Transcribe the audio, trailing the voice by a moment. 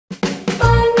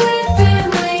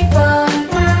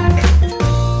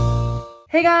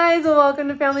Hey guys, welcome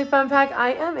to Family Fun Pack.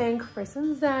 I am in Chris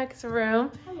and Zach's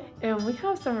room and we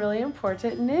have some really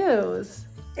important news.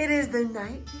 It is the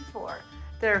night before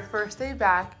their first day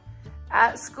back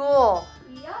at school.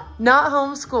 Yep. Not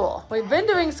homeschool. We've been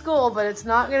doing school, but it's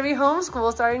not going to be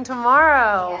homeschool starting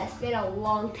tomorrow. Yeah, it's been a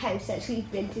long time since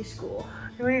we've been to school.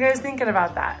 What are you guys thinking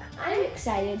about that? I'm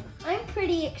excited. I'm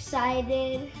pretty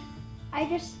excited. I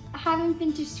just haven't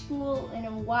been to school in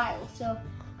a while, so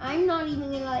I'm not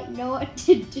even gonna know what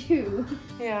to do.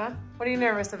 Yeah. What are you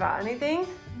nervous about? Anything?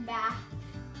 Math.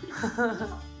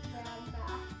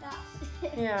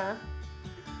 Yeah.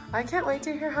 I can't wait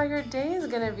to hear how your day is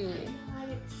gonna be.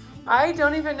 I'm excited. I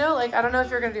don't even know. Like, I don't know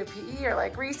if you're gonna do PE or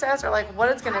like recess or like what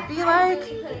it's gonna be like.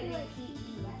 Really like PE. I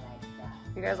like that.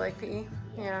 You guys like PE?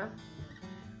 Yeah.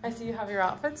 I see you have your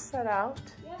outfits set out.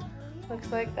 Yeah.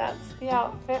 Looks like that's the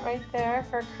outfit right there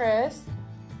for Chris.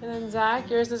 And then Zach,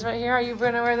 yours is right here. Are you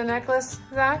gonna wear the necklace,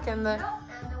 Zach, and the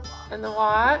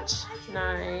watch?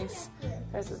 Nice.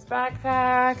 There's his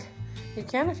backpack. You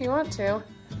can if you want to.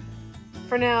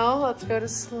 For now, let's go to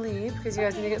sleep because you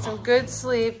guys need to get some good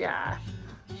sleep. Yeah.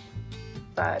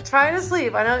 But try to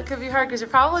sleep. I know it could be hard because you're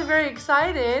probably very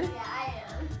excited. Yeah, I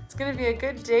am. It's gonna be a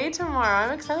good day tomorrow.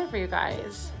 I'm excited for you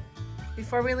guys.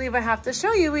 Before we leave, I have to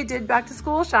show you, we did back to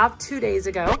school shop 2 days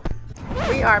ago.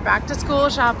 We are back to school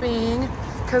shopping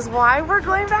because why? We're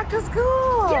going back to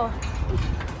school. Yep.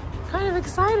 Kind of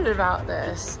excited about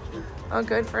this. Oh,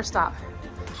 good, first stop.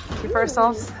 Keep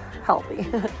ourselves healthy.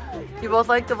 You both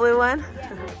like the blue one?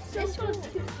 Yeah, this one's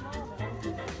too small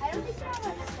though. I don't think I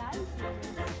have a size.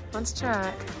 Let's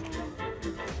check.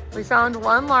 We found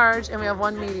one large and we have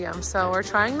one medium, so we're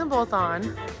trying them both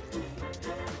on.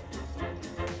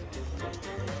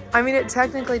 I mean, it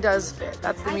technically does fit.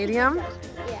 That's the medium?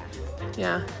 Yeah.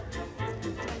 Yeah.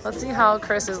 Let's see how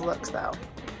Chris's looks though.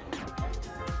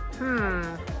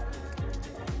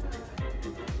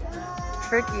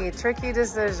 Tricky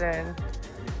decision.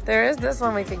 There is this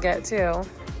one we could get too.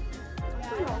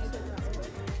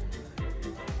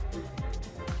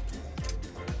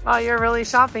 Oh, you're really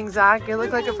shopping, Zach. You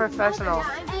look like a professional.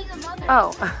 I'm being a mother.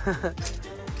 Oh. Oh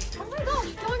my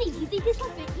gosh, Johnny, do you think this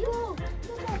will fit you?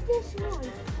 Look at this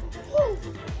one.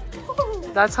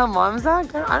 That's how mom's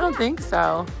Zach? I don't think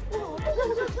so. Look,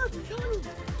 Johnny.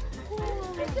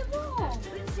 It's the ball.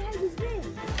 What size is this?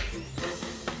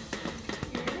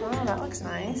 Oh, that looks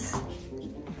nice.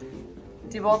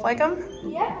 Do you both like them?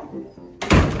 Yeah.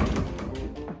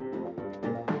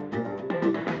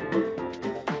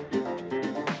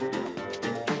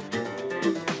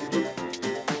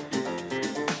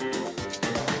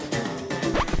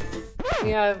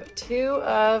 We have 2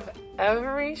 of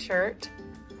every shirt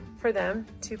for them,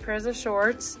 2 pairs of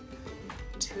shorts,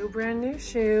 2 brand new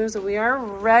shoes. We are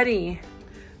ready.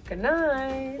 Good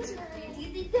night. Do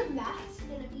you think the math's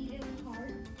gonna be really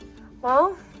hard?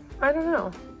 Well, I don't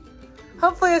know.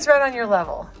 Hopefully it's right on your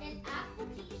level. An apple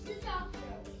keeps the doctor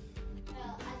away. As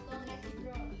long as you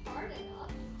throw it hard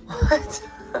enough. What?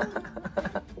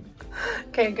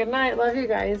 Okay, good night. Love you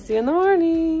guys. See you in the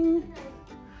morning.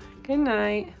 Good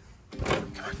night. Go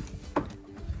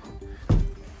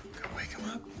wake him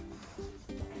up.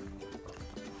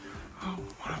 Oh,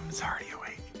 mom's already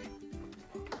awake.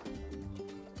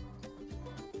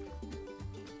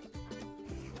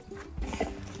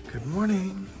 Good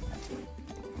morning.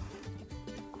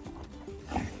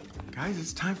 Guys,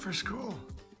 it's time for school.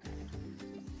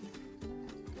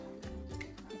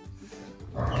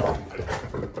 Time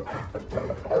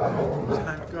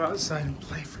to go outside and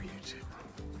play for you two.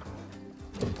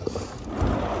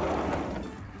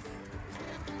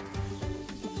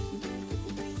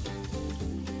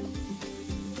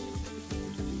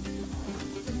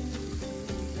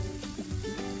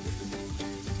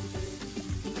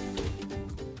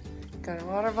 Got a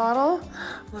water bottle.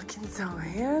 Looking so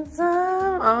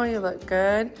handsome. Oh, you look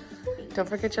good. Don't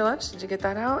forget your lunch. Did you get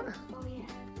that out? Oh yeah.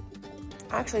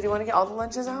 Actually, do you want to get all the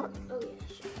lunches out? Oh yeah,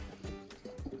 sure.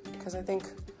 Because I think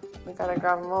we gotta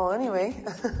grab them all anyway.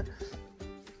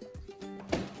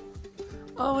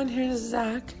 Oh, and here's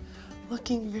Zach.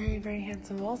 Looking very, very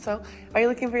handsome also. Are you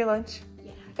looking for your lunch?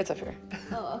 Yeah. It's up here.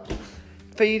 Oh, okay.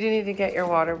 But you do need to get your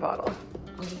water bottle.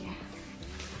 Oh yeah.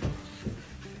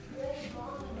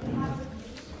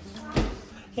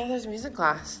 Yeah, there's music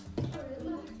class.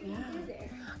 Yeah.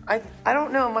 I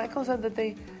don't know. Michael said that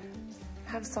they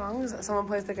have songs. Someone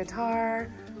plays the guitar.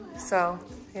 So,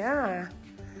 yeah.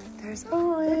 There's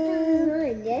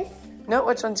Owen. Yes. No,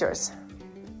 which one's yours?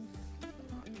 Do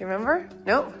you remember?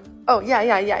 Nope. Oh, yeah.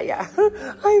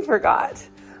 I forgot.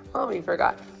 Mommy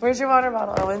forgot. Where's your water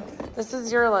bottle, Owen? This is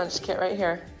your lunch kit right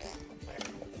here.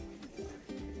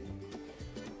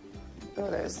 Oh,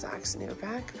 there's Zach's new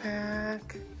backpack.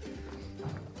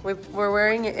 We're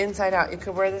wearing it inside out. You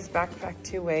could wear this backpack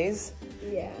 2 ways.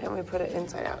 Yeah. And we put it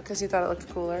inside out because he thought it looked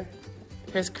cooler.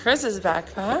 Here's Chris's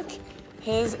backpack.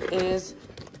 His is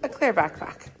a clear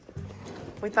backpack.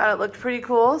 We thought it looked pretty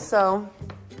cool, so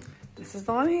this is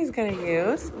the one he's gonna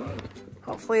use.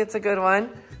 Hopefully it's a good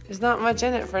one. There's not much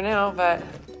in it for now, but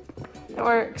it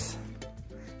works.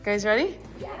 You guys ready?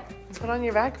 Yeah. Put on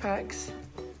your backpacks.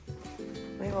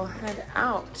 We will head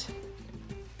out.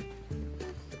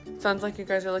 Sounds like you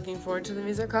guys are looking forward to the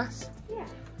music class. Yeah.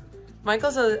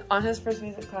 Michael said on his first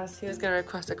music class, he was gonna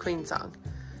request a Queen song.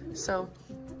 So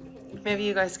maybe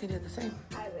you guys can do the same.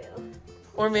 I will.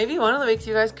 Or maybe one of the weeks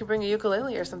you guys could bring a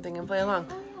ukulele or something and play along.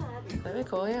 Oh, yeah. That'd be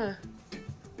cool, yeah.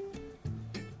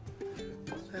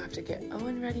 I have to get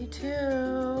Owen ready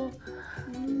too.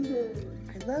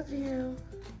 I love you.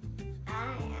 I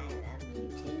love you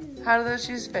too. How do those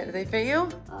shoes fit? Do they fit you?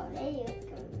 Oh, they look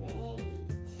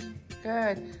great.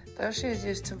 Good. Those shoes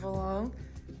used to belong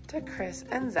to Chris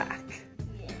and Zach.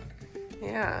 Yeah.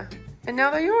 Yeah. And now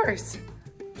they're yours.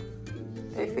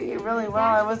 They fit you really well.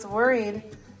 I was worried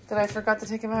that I forgot to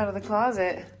take them out of the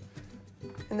closet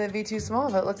and they'd be too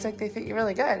small, but it looks like they fit you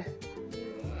really good.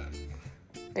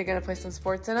 You're gonna play some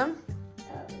sports in them?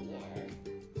 Oh,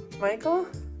 yeah. Michael,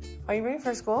 are you ready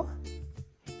for school?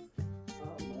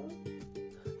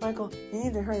 Michael, you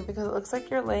need to hurry because it looks like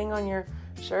you're laying on your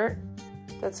shirt.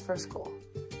 That's for school.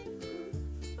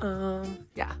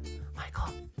 Yeah.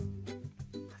 Michael,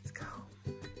 let's go.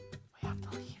 We have to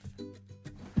leave.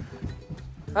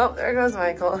 Oh, there goes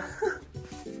Michael.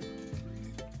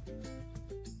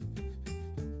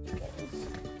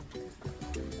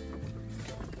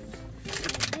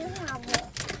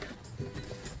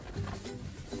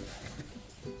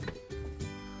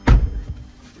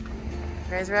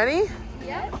 You guys ready?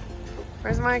 Yep.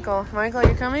 Where's Michael? Michael,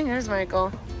 you coming? Here's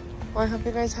Michael. Well, I hope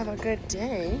you guys have a good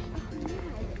day.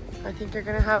 I think you're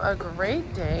gonna have a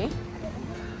great day.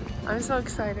 I'm so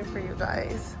excited for you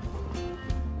guys.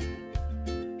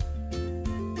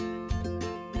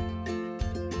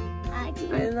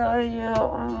 I love you.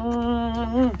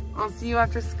 I'll see you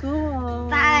after school.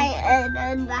 Bye, and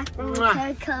then back when we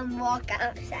can come walk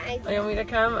outside. You want me to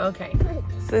come? Okay.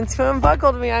 Since you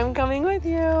unbuckled me, I'm coming with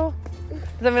you.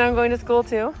 Does that mean I'm going to school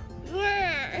too?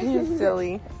 Yeah. You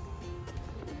silly.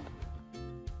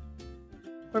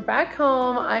 We're back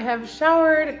home. I have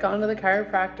showered, gone to the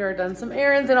chiropractor, done some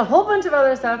errands, and a whole bunch of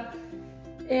other stuff.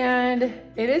 And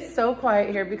it is so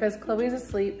quiet here because Chloe's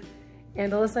asleep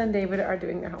and Alyssa and David are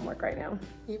doing their homework right now.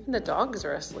 Even the dogs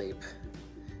are asleep.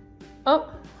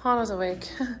 Oh, Hannah's awake.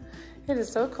 It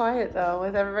is so quiet though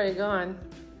with everybody gone.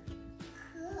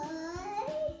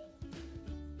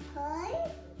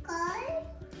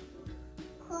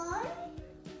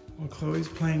 Well, Chloe's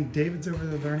playing. David's over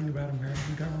there learning about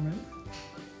American government.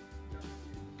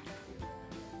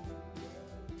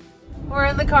 We're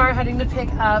in the car heading to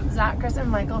pick up Zac, Chris, and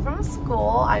Michael from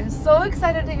school. I'm so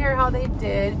excited to hear how they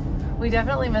did. We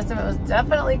definitely missed them. It was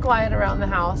definitely quiet around the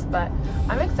house, but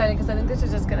I'm excited because I think this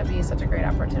is just going to be such a great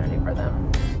opportunity for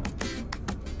them.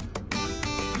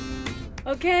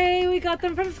 Okay, we got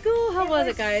them from school. How was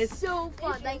it, guys? So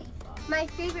fun. Like, my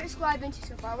favorite school I've been to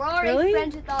so far. We're already Really?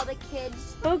 friends with all the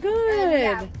kids. Oh, good.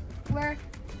 Yeah,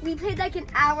 we played like an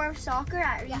hour of soccer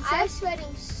at recess. I was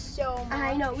sweating so much.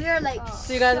 I know, we were like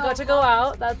So you guys got to go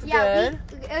out. That's good.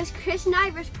 It was Chris and I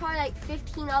versus probably like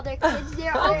 15 other kids.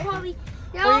 They're all probably.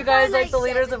 Were you guys like the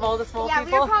leaders of all the small people?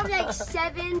 Yeah, we were probably like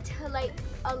 7 to like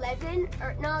 11,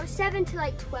 or no, 7 to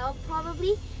like 12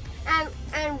 probably.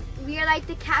 And we are like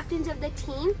the captains of the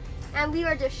team, and we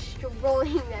were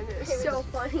destroying them. It was so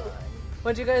funny.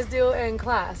 What'd you guys do in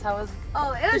class? How was?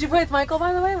 Oh, it was. Did you play with Michael,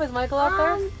 by the way? Was Michael out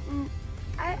there?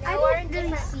 I we're in didn't really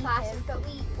different see classes, him. but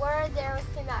we were there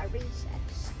with him at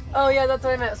recess. Oh yeah, that's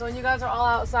what I meant. So when you guys are all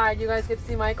outside, you guys get to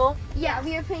see Michael? Yeah,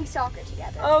 we were playing soccer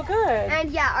together. Oh, good.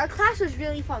 And yeah, our class was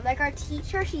really fun. Like our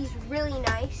teacher, she's really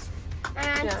nice.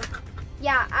 And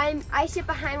yeah, I sit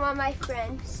behind one of my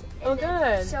friends. Oh,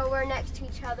 good. So we're next to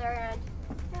each other, and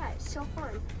yeah, it's so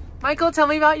fun. Michael, tell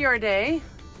me about your day.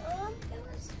 It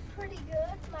was pretty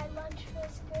good. My lunch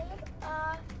was good.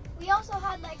 We also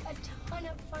had like a ton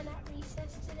of fun at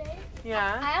recess today.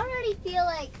 Yeah. I already feel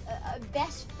like a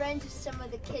best friend to some of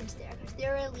the kids there because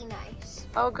they're really nice.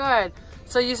 Oh, good.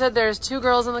 So you said there's 2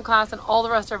 girls in the class and all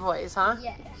the rest are boys, huh?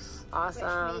 Yes.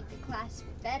 Awesome. Which made the class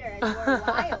better and more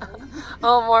wild.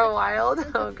 Oh, more wild?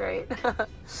 Oh, great.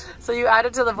 So you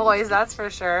added to the boys, that's for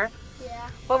sure. Yeah.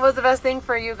 What was the best thing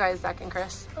for you guys, Zac and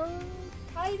Chris?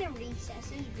 Probably the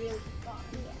recess is really fun.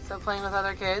 Yeah. So playing with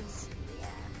other kids? Yeah.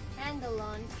 And the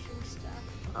lunch and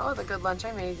stuff. Oh, the good lunch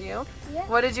I made you. Yeah.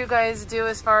 What did you guys do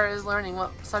as far as learning?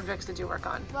 What subjects did you work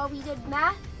on? Well, we did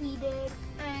math, we did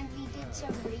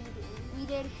some reading. We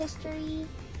did history,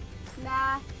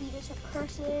 math, we did some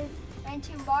cursive, and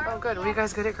tomorrow. Oh, good. Were you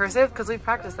guys good at cursive? Because we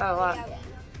practiced that a lot. Yeah.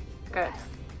 Good.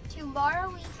 Tomorrow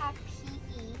we have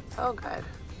PE. Oh, good.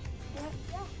 Yeah.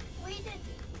 We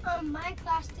did, my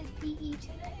class did PE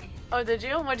today. Oh, did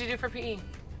you? What did you do for PE?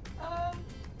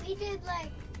 We did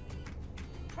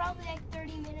probably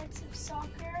 30 minutes of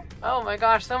soccer. Oh my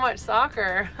gosh, so much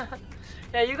soccer.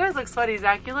 Yeah, you guys look sweaty,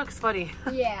 Zach. You look sweaty.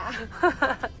 Yeah.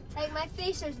 Like my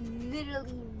face was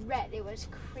literally red. It was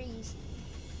crazy.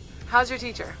 How's your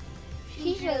teacher?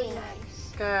 She's really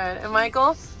nice. Good. And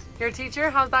Michael, your teacher,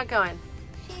 how's that going?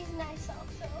 She's nice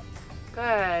also.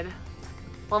 Good.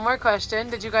 One more question.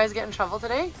 Did you guys get in trouble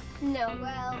today? No,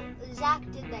 well, Zach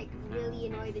did really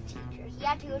annoy the teacher. He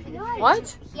had to go to the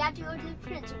What? He had to go to the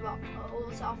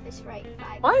principal's office for 5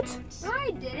 What? minutes. No,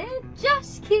 I didn't.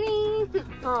 Just kidding.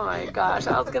 Oh my gosh,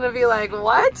 I was gonna be like,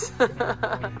 what?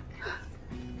 Can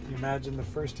you imagine the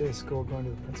first day of school going to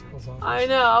the principal's office? I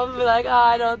know, I'll be like, oh,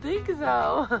 I don't think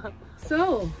so.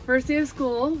 So, first day of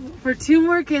school for 2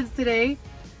 more kids today.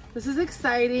 This is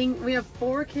exciting. We have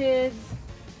 4 kids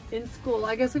in school.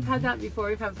 I guess we've had that before.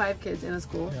 We've had 5 kids in a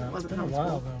school. Yeah, It wasn't it's been a homeschool.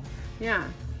 while though. Yeah.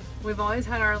 We've always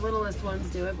had our littlest ones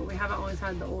do it, but we haven't always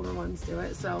had the older ones do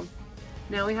it. So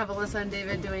now we have Alyssa and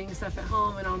David doing stuff at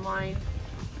home and online.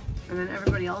 And then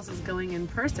everybody else is going in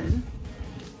person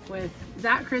with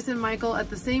Zac, Chris, and Michael at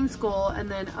the same school. And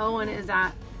then Owen is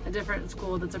at a different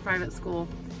school that's a private school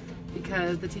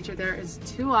because the teacher there is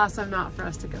too awesome not for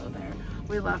us to go there.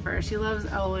 We love her. She loves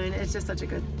Owen. It's just such a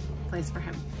good place for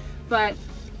him. But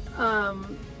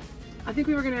I think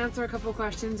we were going to answer a couple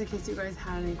questions in case you guys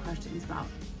had any questions about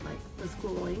the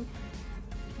schooling,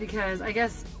 because I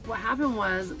guess what happened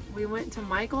was we went to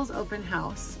Michael's open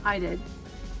house. I did,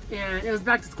 and it was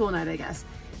back to school night, I guess,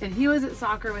 and he was at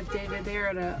soccer with David. They were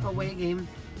at a away game,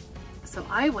 so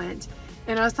I went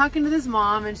and I was talking to this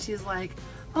mom, and she's like,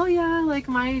 oh yeah,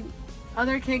 my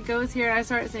other kid goes here. I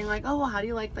started saying oh well, how do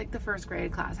you like the 1st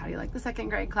grade class, how do you like the 2nd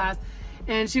grade class,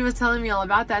 and she was telling me all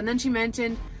about that. And then she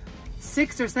mentioned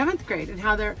 6th or 7th grade and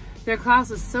how their class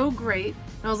was so great.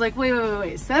 And I was like, wait,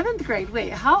 7th grade,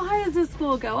 wait, how high does this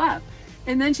school go up?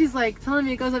 And then she's telling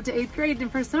me it goes up to 8th grade,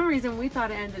 and for some reason we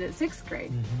thought it ended at 6th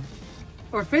grade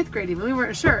or 5th grade even. We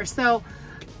weren't sure. So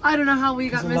I don't know how we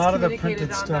got miscommunicated on that. A lot of the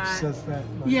printed stuff says that.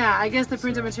 Yeah, I guess the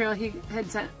printed material he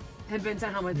had been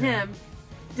sent home with him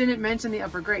didn't mention the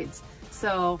upper grades.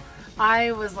 So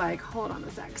I was like, hold on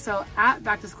a sec. So at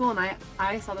back to school night,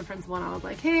 I saw the principal and I was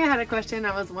like, hey, I had a question.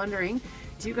 I was wondering,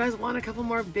 do you guys want a couple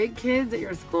more big kids at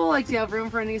your school? Do you have room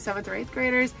for any 7th or 8th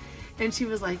graders? And she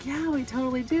was like, yeah, we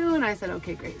totally do. And I said,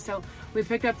 okay, great. So we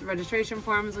picked up the registration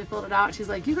forms, we filled it out. She's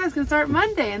like, you guys can start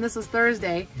Monday. And this was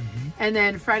Thursday. And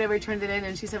then Friday we turned it in,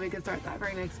 and she said we could start that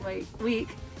very next week.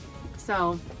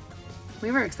 So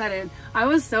we were excited. I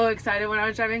was so excited when I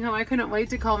was driving home. I couldn't wait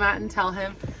to call Matt and tell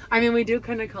him. I mean, we do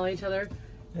kind of call each other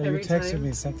every you texted time.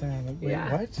 Me something on the wait,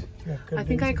 what? I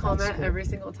think I call Matt every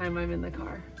single time I'm in the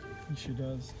car. And she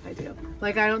does. I do.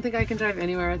 I don't think I can drive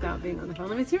anywhere without being on the phone.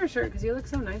 Let me see your shirt, because you look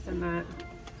so nice in that.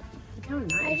 Look how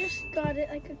nice. I just got it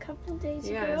a couple days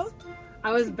ago.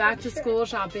 I was back to school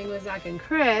shopping with Zac and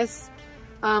Chris,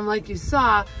 like you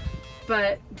saw,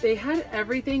 but they had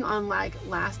everything on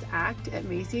last act at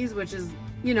Macy's, which is,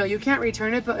 you can't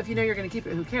return it, but if you're going to keep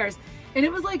it, who cares? And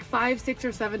it was $5, $6, or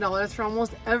 $7 for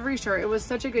almost every shirt. It was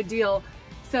such a good deal.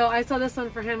 So I saw this one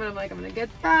for him, and I'm like, I'm gonna get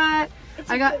that.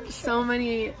 I got so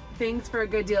many things for a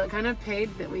good deal. It kind of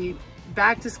paid that we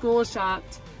back to school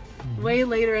shopped way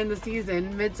later in the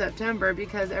season, mid-September,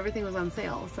 because everything was on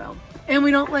sale. So, and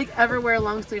we don't ever wear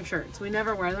long sleeve shirts. We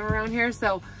never wear them around here.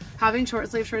 So having short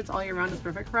sleeve shirts all year round is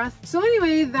perfect for us. So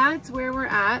anyway, that's where we're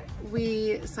at.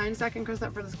 We signed Zac and Chris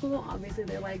up for the school. Obviously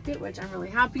they liked it, which I'm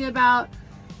really happy about.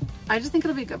 I just think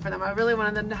it'll be good for them. I really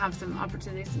wanted them to have some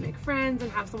opportunities to make friends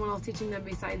and have someone else teaching them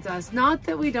besides us. Not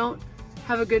that we don't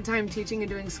have a good time teaching and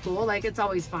doing school. It's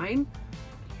always fine.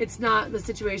 It's not the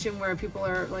situation where people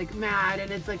are mad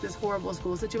and it's this horrible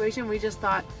school situation. We just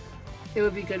thought it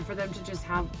would be good for them to just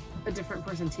have a different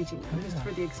person teaching them, just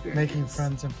for the experience. Making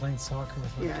friends and playing soccer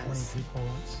with 20 people.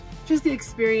 Just the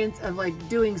experience of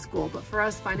doing school. But for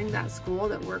us, finding that school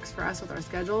that works for us with our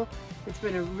schedule, it's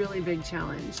been a really big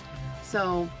challenge.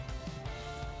 So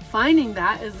finding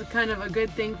that is kind of a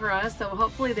good thing for us. So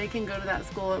hopefully they can go to that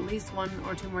school at least 1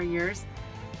 or 2 more years.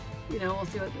 We'll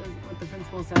see what the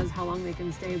principal says, how long they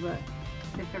can stay, but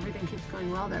if everything keeps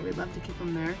going well there, we'd love to keep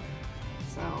them there.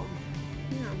 So,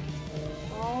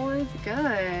 yeah, all is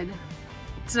good.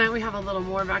 tonight we have a little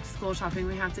more back to school shopping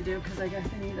we have to do because I guess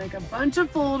I need like a bunch of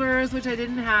folders, which I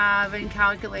didn't have, and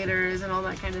calculators and all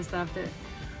that kind of stuff that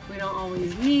we don't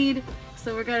always need.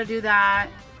 So we're gonna do that.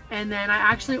 And then I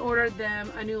actually ordered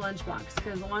them a new lunchbox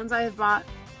because the ones I bought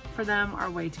for them are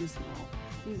way too small.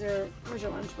 These are, where's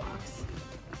your lunchbox?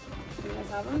 Do you guys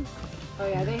have them? Oh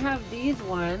yeah, they have these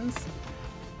ones,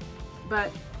 but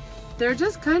they're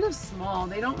just kind of small.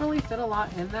 They don't really fit a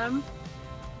lot in them.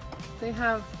 They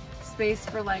have space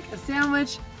for like a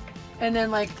sandwich and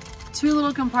then like 2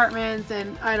 little compartments,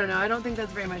 and I don't know, I don't think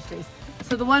that's very much space.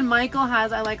 So the one Michael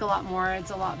has, I like a lot more.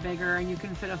 It's a lot bigger and you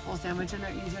can fit a full sandwich in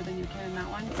there easier than you can in that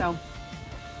one. So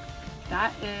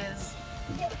that is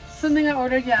something I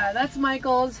ordered. Yeah, that's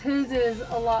Michael's. His is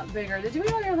a lot bigger. Did you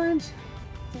eat all your lunch?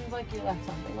 Seems like you left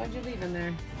something. What did you leave in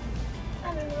there?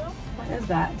 I don't know. What is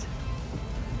that?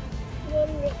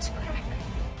 Ritz cracker.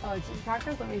 Oh, it's just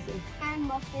crackers? Let me see. And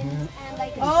muffins and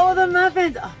like a Oh, the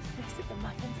muffins. Oh, let me see the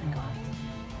muffins I got.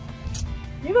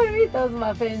 You better eat those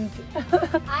muffins.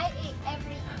 I ate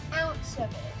every ounce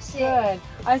of it. Good.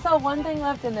 I saw one thing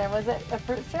left in there. Was it a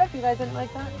fruit strip? You guys didn't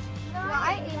like that? No,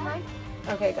 I ate mine.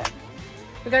 Okay, good.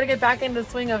 We got to get back into the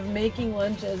swing of making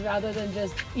lunches rather than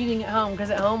just eating at home, because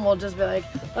at home we'll just be like,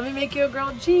 let me make you a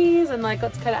grilled cheese and like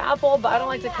let's cut an apple, but I don't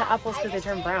like to cut apples because they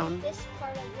turn brown. This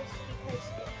part of this because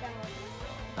it fell on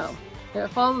the floor. Oh, if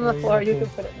it falls on the floor, you can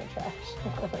put it in the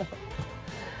trash.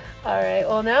 All right,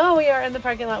 well now we are in the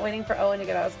parking lot waiting for Owen to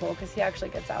get out of school because he actually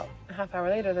gets out a half hour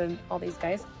later than all these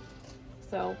guys.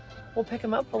 So we'll pick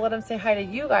him up, we'll let him say hi to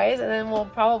you guys, and then we'll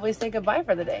probably say goodbye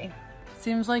for the day.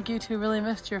 Seems like you two really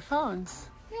missed your phones.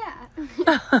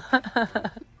 Yeah.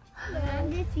 I'm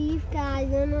the thief,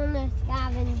 guys. I'm on a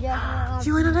scavenger hunt.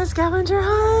 You went on a scavenger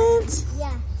hunt?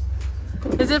 Yes.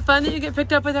 Is it fun that you get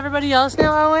picked up with everybody else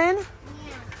now, Owen?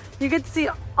 Yeah. You get to see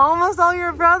almost all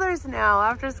your brothers now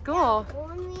after school.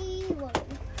 Only one.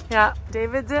 Yeah,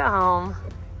 David's at home.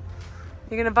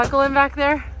 You gonna buckle in back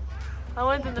there?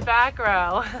 Owen's in the back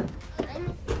row.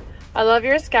 I love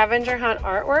your scavenger hunt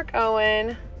artwork,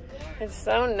 Owen. It's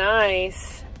so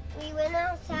nice. We went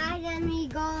outside and we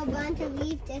got a bunch of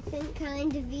leaves, different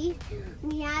kinds of leaves.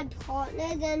 We had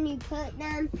partners and we put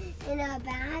them in a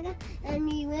bag, and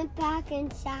we went back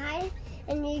inside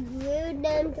and we glued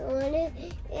them on it,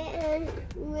 and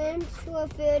once we're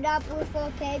filled up with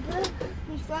our paper,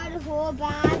 we throw the whole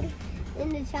bag in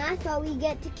the trash, but we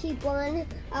get to keep one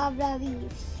of the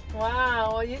leaves.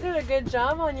 Wow, well you did a good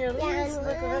job on your leaves. Yeah, and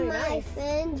Look one really of my nice.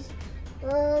 friends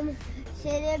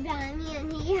sitting behind me,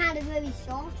 and he had a really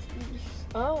soft leaf.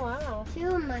 Oh wow. 2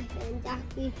 of my friends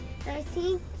actually. And I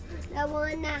think the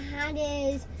one that had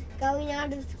is going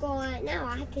out of school right now.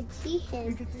 I could see him.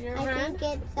 You can see your I friend?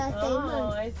 think it's the same Oh,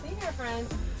 one. I see your friend.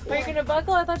 Are you gonna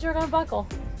buckle? I thought you were gonna buckle.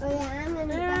 Oh yeah, I'm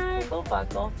gonna Alright, buckle. we'll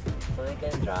buckle so we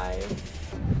can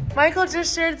drive. Michael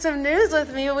just shared some news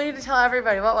with me. We need to tell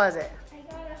everybody. What was it? I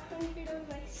got 100 on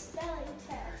my spelling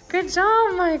test. Good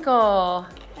job, Michael.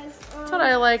 That's That's what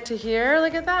I like to hear.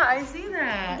 Look at that. I see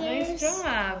that. Nice There's-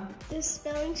 job. the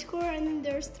spelling score, and then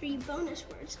there's 3 bonus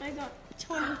words. I got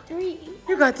 23.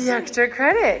 You got the extra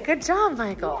credit. Good job,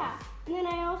 Michael. Yeah. And then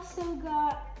I also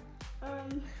got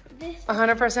this.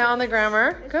 100% on the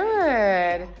grammar.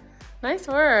 Good. Nice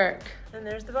work. And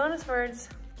there's the bonus words.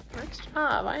 Nice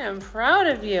job. I am proud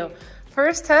of you.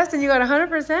 First test and you got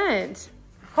 100%.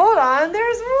 Hold on,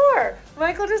 there's more.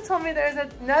 Michael just told me there's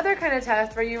another kind of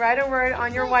test where you write a word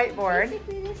on your whiteboard.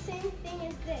 Basically the same thing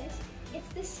as this. It's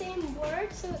the same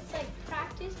word, so it's like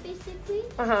practice basically.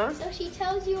 Uh-huh. So she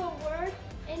tells you a word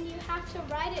and you have to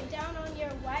write it down on your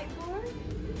whiteboard.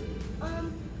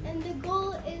 And the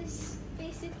goal is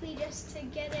basically just to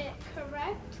get it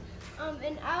correct.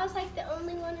 And I was like the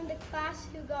only one in the class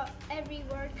who got every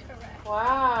word correct.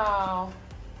 Wow.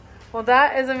 Well,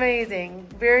 that is amazing.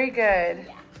 Very good.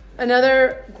 Yeah.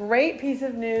 Another great piece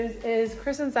of news is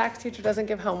Chris and Zach's teacher doesn't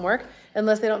give homework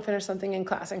unless they don't finish something in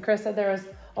class. And Chris said there was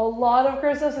a lot of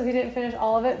Christmas, so he didn't finish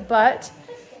all of it, but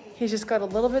he's just got a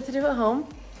little bit to do at home.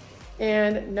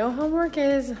 And no homework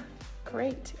is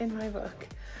great in my book.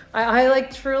 I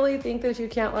like truly think that if you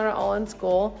can't learn it all in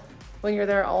school, when you're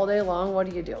there all day long, what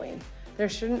are you doing? There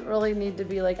shouldn't really need to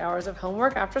be like hours of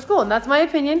homework after school. And that's my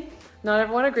opinion. Not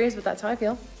everyone agrees, but that's how I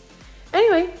feel.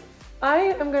 Anyway, I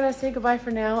am gonna say goodbye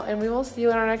for now, and we will see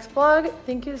you in our next vlog.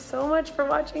 Thank you so much for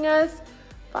watching us.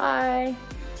 Bye.